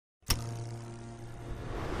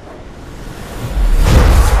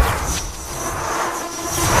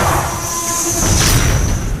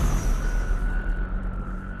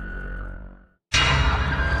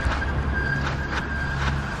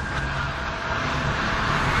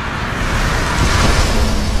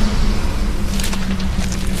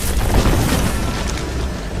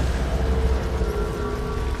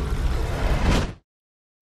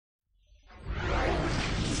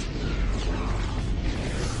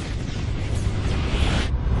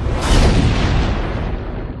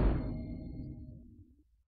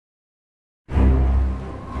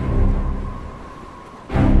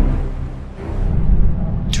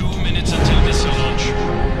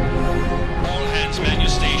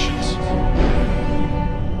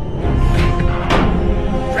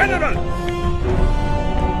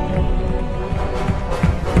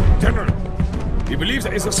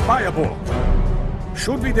fireball.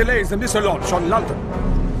 Should we delay the missile launch on London?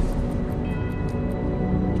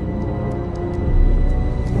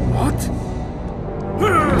 What?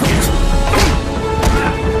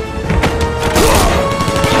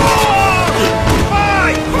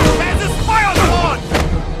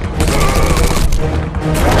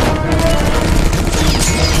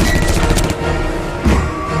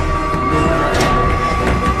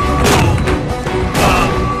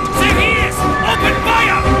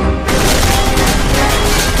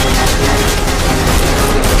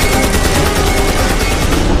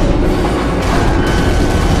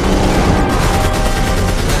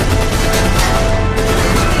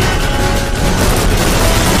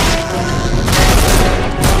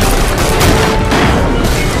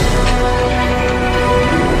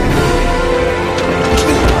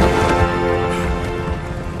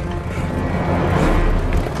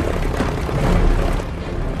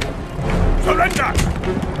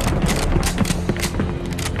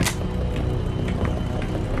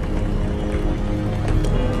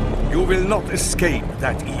 You will not escape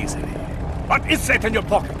that easily. What is that in your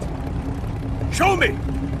pocket? Show me!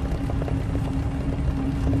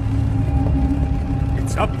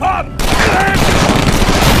 It's a bomb!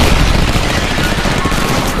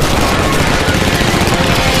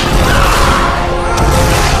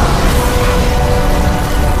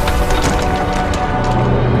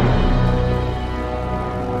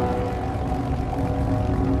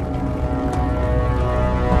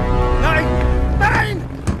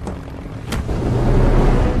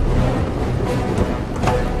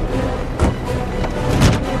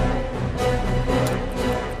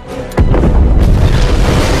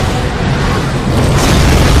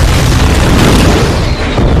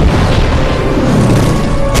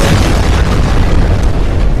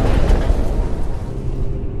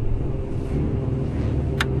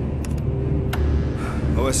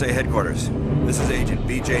 OSA headquarters. This is Agent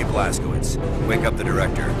B.J. Blazkowicz. Wake up the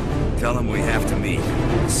director. Tell him we have to meet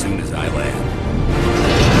as soon as I land.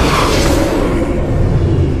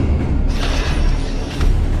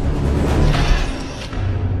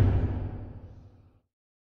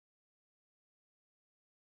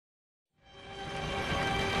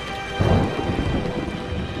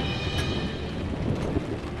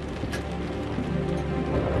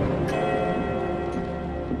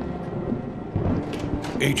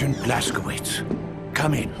 Agent Blazkowicz,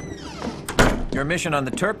 come in. Your mission on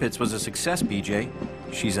the Tirpitz was a success, BJ.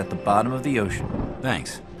 She's at the bottom of the ocean.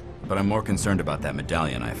 Thanks, but I'm more concerned about that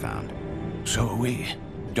medallion I found. So are we.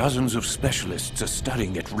 Dozens of specialists are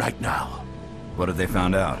studying it right now. What have they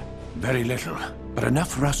found out? Very little, but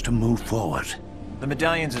enough for us to move forward. The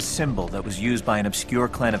medallion's a symbol that was used by an obscure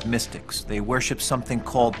clan of mystics. They worship something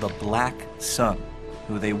called the Black Sun.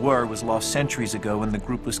 Who they were was lost centuries ago when the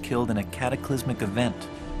group was killed in a cataclysmic event.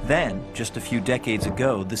 Then, just a few decades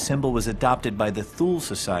ago, the symbol was adopted by the Thule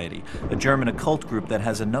Society, a German occult group that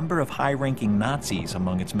has a number of high-ranking Nazis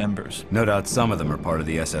among its members. No doubt some of them are part of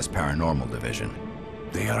the SS Paranormal Division.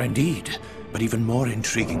 They are indeed, but even more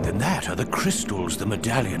intriguing than that are the crystals the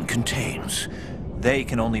medallion contains. They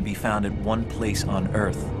can only be found at one place on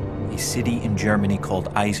Earth, a city in Germany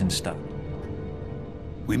called Eisenstadt.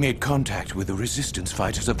 We made contact with the resistance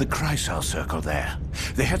fighters of the Kreisau Circle there.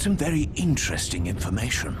 They had some very interesting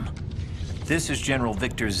information. This is General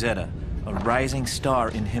Victor Zeta, a rising star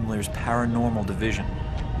in Himmler's paranormal division.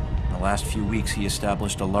 In the last few weeks, he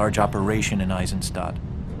established a large operation in Eisenstadt.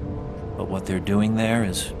 But what they're doing there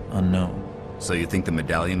is unknown. So you think the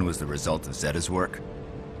medallion was the result of Zeta's work?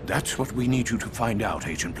 That's what we need you to find out,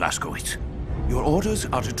 Agent Blazkowicz. Your orders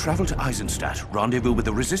are to travel to Eisenstadt, rendezvous with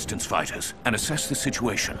the resistance fighters, and assess the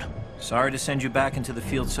situation. Sorry to send you back into the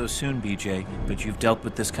field so soon, BJ, but you've dealt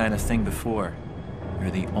with this kind of thing before.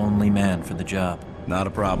 You're the only man for the job. Not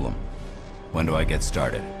a problem. When do I get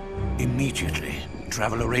started? Immediately.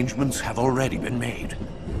 Travel arrangements have already been made.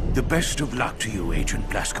 The best of luck to you, Agent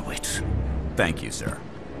Blazkowicz. Thank you, sir.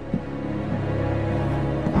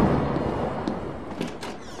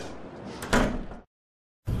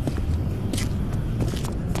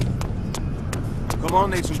 Come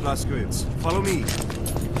on, Agent Blazkowicz. Follow me.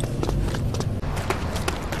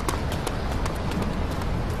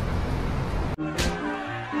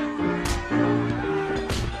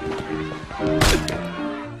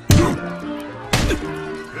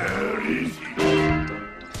 Where is he?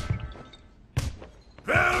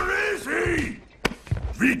 Where is he?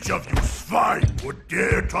 Which of you swine would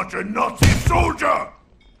dare touch a Nazi soldier?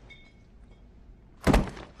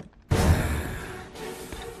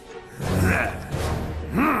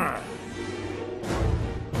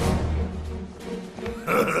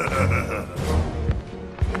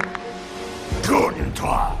 Guten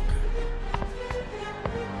Tag.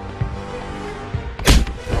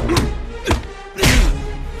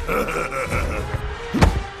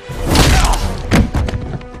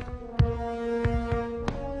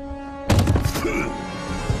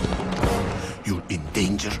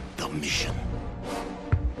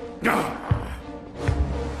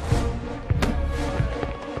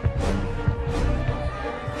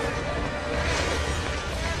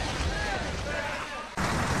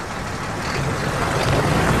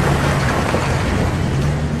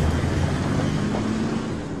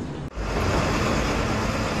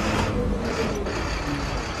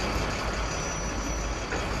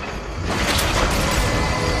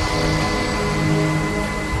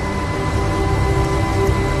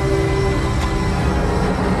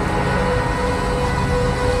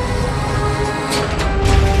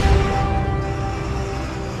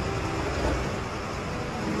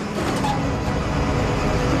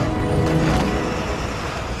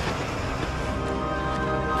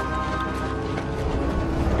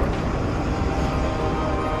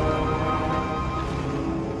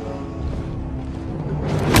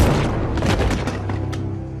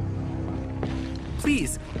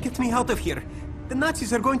 Please, get me out of here. The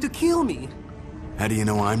Nazis are going to kill me. How do you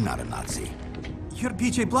know I'm not a Nazi? You're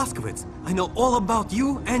BJ Blazkowicz. I know all about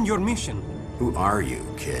you and your mission. Who are you,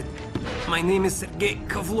 kid? My name is Sergei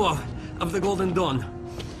Kovlov of the Golden Dawn.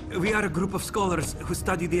 We are a group of scholars who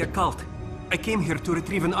study the occult. I came here to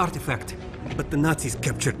retrieve an artifact, but the Nazis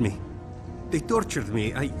captured me. They tortured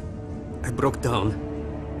me. I broke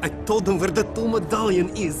down. I told them where the Thule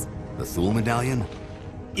medallion is. The Thule medallion?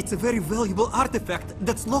 It's a very valuable artifact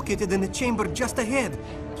that's located in a chamber just ahead.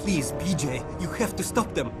 Please, BJ, you have to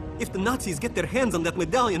stop them. If the Nazis get their hands on that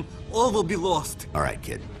medallion, all will be lost. All right,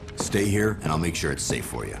 kid. Stay here, and I'll make sure it's safe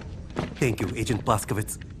for you. Thank you, Agent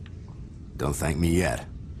Blazkowicz. Don't thank me yet.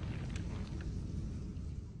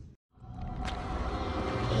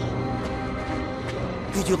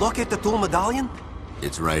 Did you locate the Thule medallion?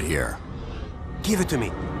 It's right here. Give it to me.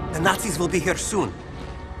 The Nazis will be here soon.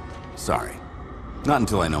 Sorry. Not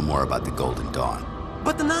until I know more about the Golden Dawn.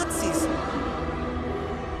 But the Nazis...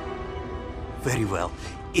 Very well.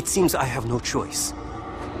 It seems I have no choice.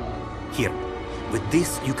 Here. With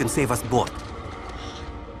this, you can save us both.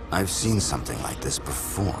 I've seen something like this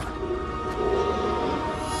before.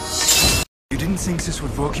 You didn't think this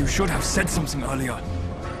would work. You should have said something earlier.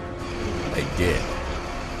 I did.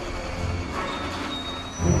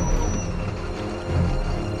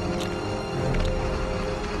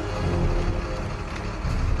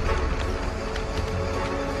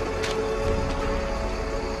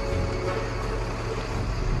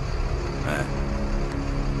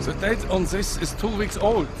 The date on this is 2 weeks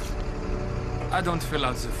old. I don't fill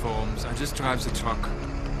out the forms, I just drive the truck.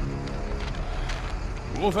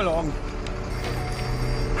 Move along.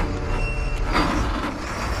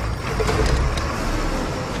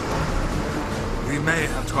 We may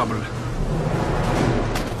have trouble.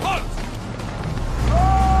 Halt!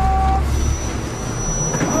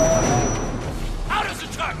 Out of the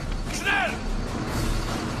truck! Schnell!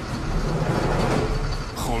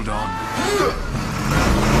 Hold on.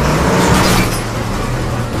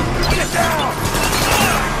 Get down!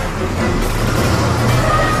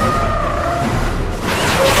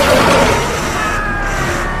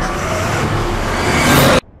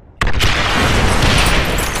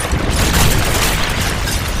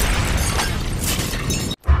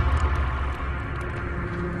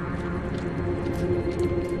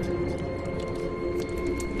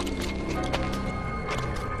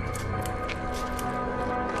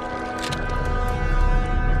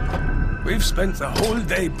 We've spent the whole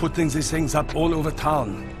day putting these things up all over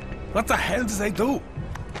town. What the hell do they do?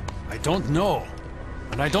 I don't know.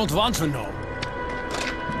 And I don't want to know.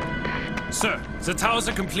 Sir, the towers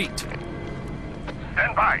are complete.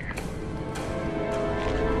 Stand by.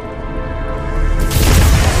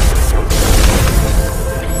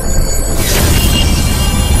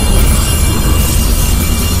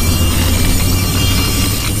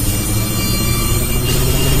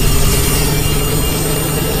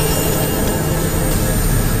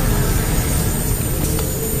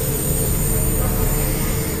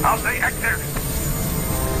 Are they active?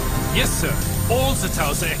 Yes, sir. All the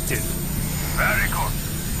towers are active. Very good.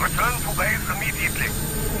 Return to base immediately.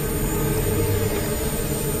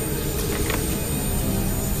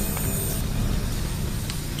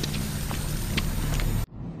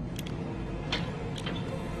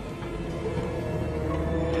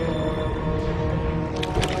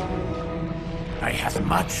 I have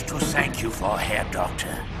much to thank you for, Herr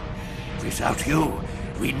Doctor. Without you,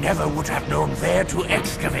 we never would have known where to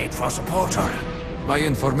excavate for the portal. My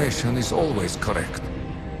information is always correct.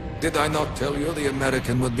 Did I not tell you the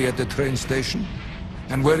American would be at the train station?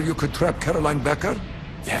 And where you could trap Caroline Becker?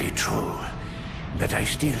 Very true. But I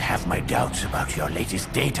still have my doubts about your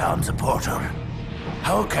latest data on the portal.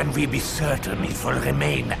 How can we be certain it will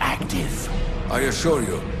remain active? I assure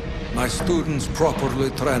you, My students properly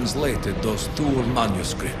translated those dual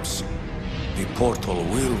manuscripts. The portal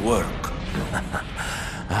will work.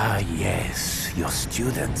 Ah, yes, your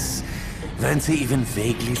students. Weren't they even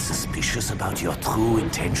vaguely suspicious about your true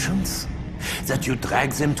intentions? That you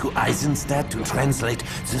dragged them to Eisenstadt to translate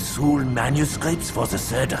the Thule manuscripts for the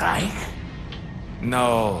Third Reich?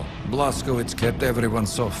 No, Blazkowicz kept everyone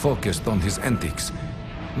so focused on his antics.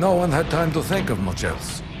 No one had time to think of much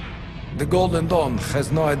else. The Golden Dawn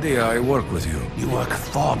has no idea I work with you. You work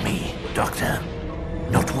for me, Doctor.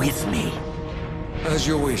 Not with me. As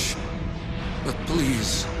you wish. But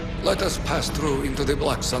please, let us pass through into the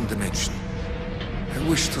Black Sun dimension. I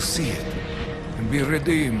wish to see it, and be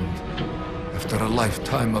redeemed after a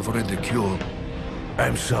lifetime of ridicule.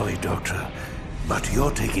 I'm sorry, Doctor, but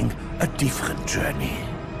you're taking a different journey.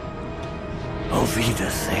 Auf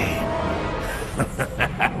Wiedersehen.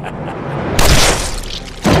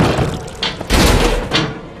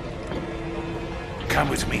 Come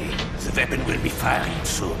with me. The weapon will be firing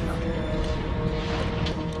soon.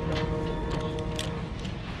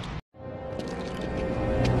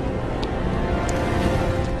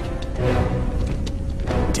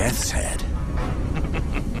 Death's Head.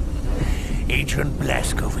 Agent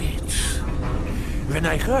Blazkowicz. When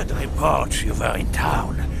I heard the report you were in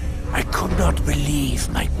town, I could not believe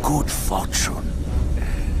my good fortune.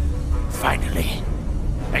 Finally,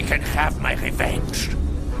 I can have my revenge.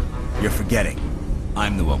 You're forgetting.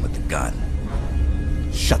 I'm the one with the gun.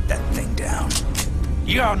 Shut that thing down.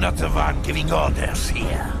 You're not the one giving orders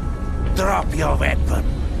here. Drop your weapon,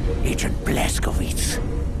 Agent Blazkowicz.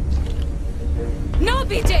 No,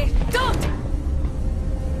 BJ! Don't!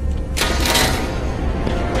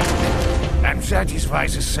 And that is why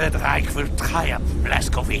the Third Reich will triumph,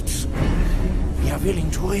 Blazkowicz. We are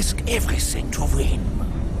willing to risk everything to win.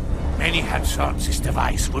 Many had thought this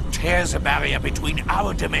device would tear the barrier between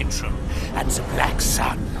our dimension and the Black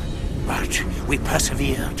Sun. But we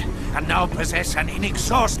persevered, and now possess an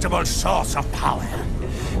inexhaustible source of power.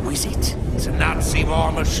 With it, the Nazi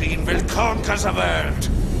war machine will conquer the world.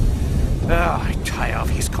 Oh, I tire of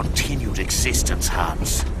his continued existence,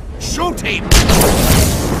 Hans. Shoot him!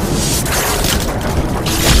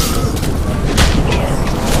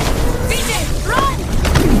 BJ, run!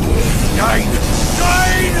 Nine!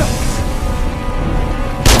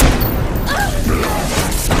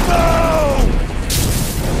 No!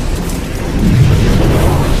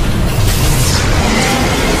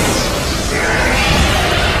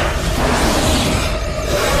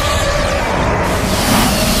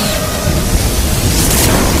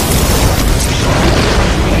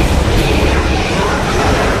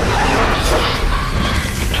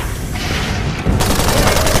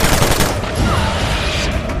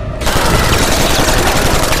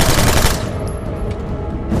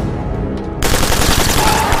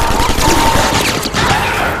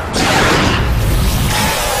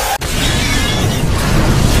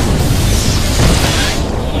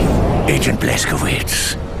 Agent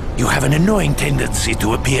Blazkowicz, you have an annoying tendency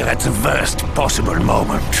to appear at the worst possible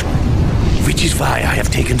moment. Which is why I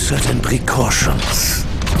have taken certain precautions.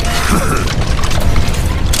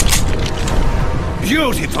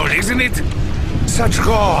 Beautiful, isn't it? Such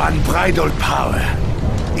raw, unbridled power.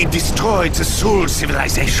 It destroyed the Thule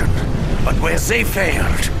civilization. But where they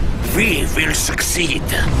failed, we will succeed.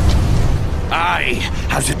 I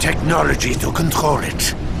have the technology to control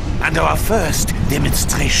it. And our first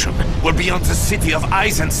demonstration will be on the city of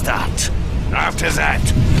Eisenstadt. After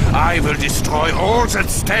that, I will destroy all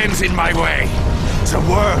that stands in my way. The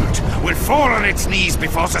world will fall on its knees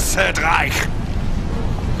before the Third Reich.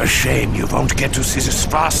 A shame you won't get to see the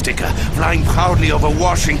swastika flying proudly over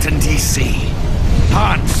Washington, D.C.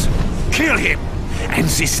 Hans, kill him! And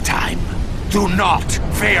this time, do not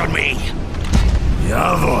fail me!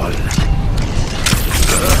 Jawohl!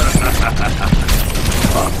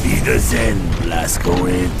 Auf Wiedersehen,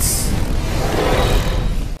 Blazkowicz.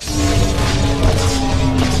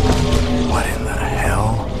 What in the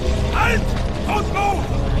hell? Halt! Don't move!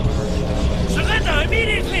 Surrender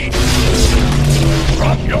immediately!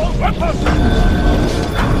 Drop your weapon!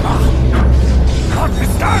 What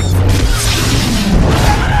is that?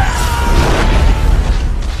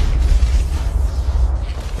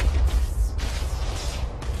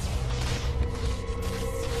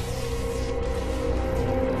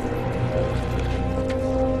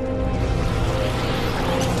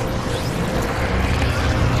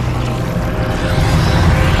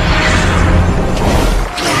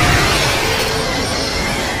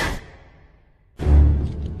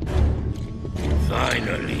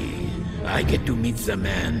 Finally, I get to meet the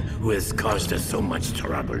man who has caused us so much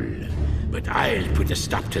trouble. But I'll put a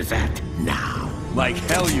stop to that now. Like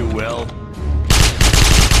hell you will.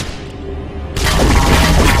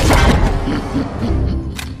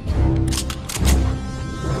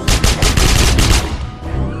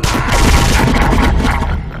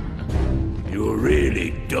 You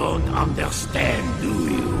really don't understand, do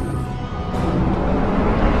you?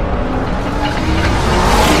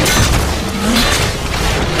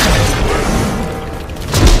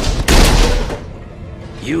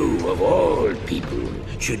 You, of all people,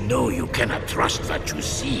 should know you cannot trust what you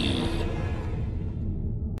see.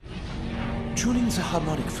 Tuning the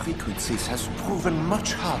harmonic frequencies has proven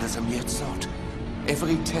much harder than we had thought.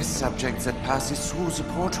 Every test subject that passes through the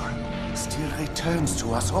portal still returns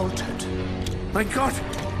to us altered. My God,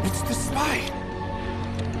 it's the spy!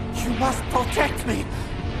 You must protect me!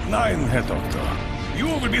 Nein, Herr Doctor. You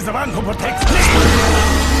will be the one who protects me!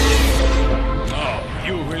 No,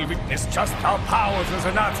 you will witness just how powerful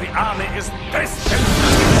the Nazi army is destined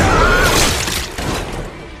to become!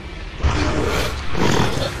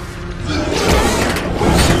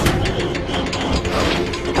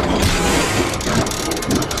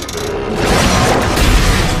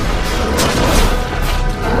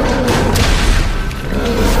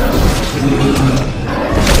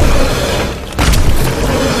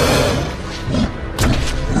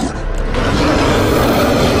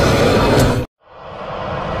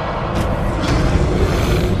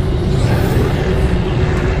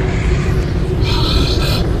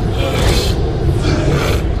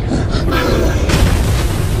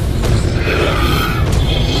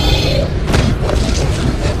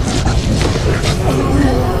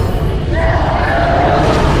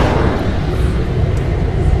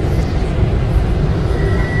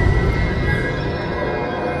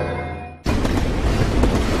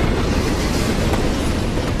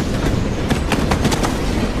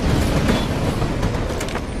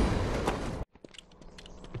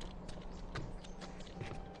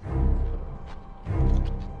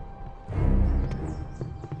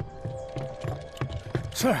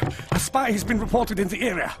 Sir, a spy has been reported in the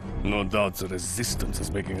area. No doubt the Resistance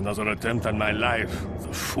is making another attempt on my life.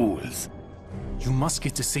 The fools. You must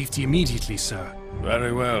get to safety immediately, sir.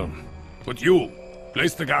 Very well. But you,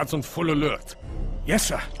 place the guards on full alert. Yes,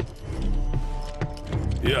 sir.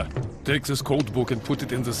 Here, take this code book and put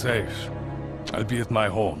it in the safe. I'll be at my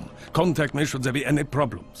home. Contact me should there be any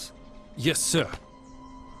problems. Yes, sir.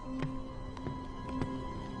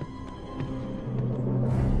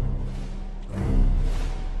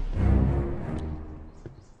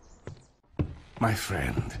 My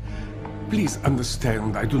friend, please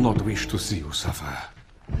understand I do not wish to see you suffer.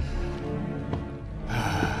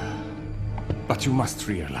 But you must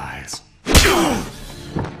realize...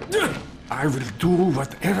 I will do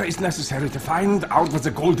whatever is necessary to find out what the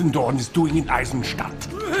Golden Dawn is doing in Eisenstadt.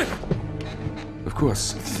 Of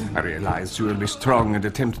course, I realize you will be strong and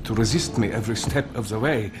attempt to resist me every step of the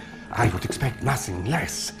way. I would expect nothing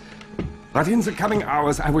less. But in the coming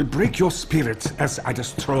hours, I will break your spirit as I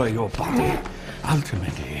destroy your body.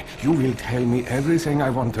 Ultimately, you will tell me everything I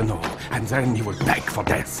want to know, and then you will beg for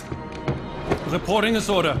death. Reporting this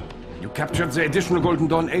order. You captured the additional Golden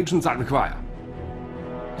Dawn agents I require.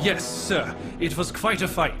 Yes, sir. It was quite a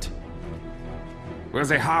fight. Were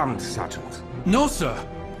they harmed, Sergeant? No, sir.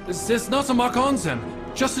 There's not a mark on them.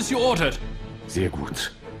 Just as you ordered. Sehr gut.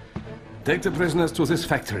 Take the prisoners to this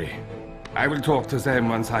factory. I will talk to them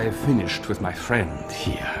once I have finished with my friend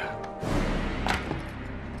here.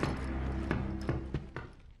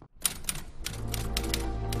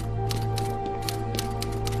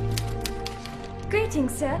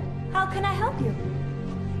 Greetings, sir. How can I help you?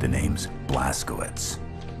 The name's Blazkowicz.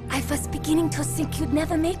 I was beginning to think you'd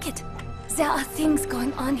never make it. There are things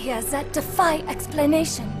going on here that defy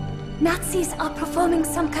explanation. Nazis are performing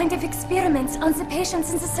some kind of experiments on the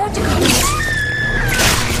patients in the surgical unit.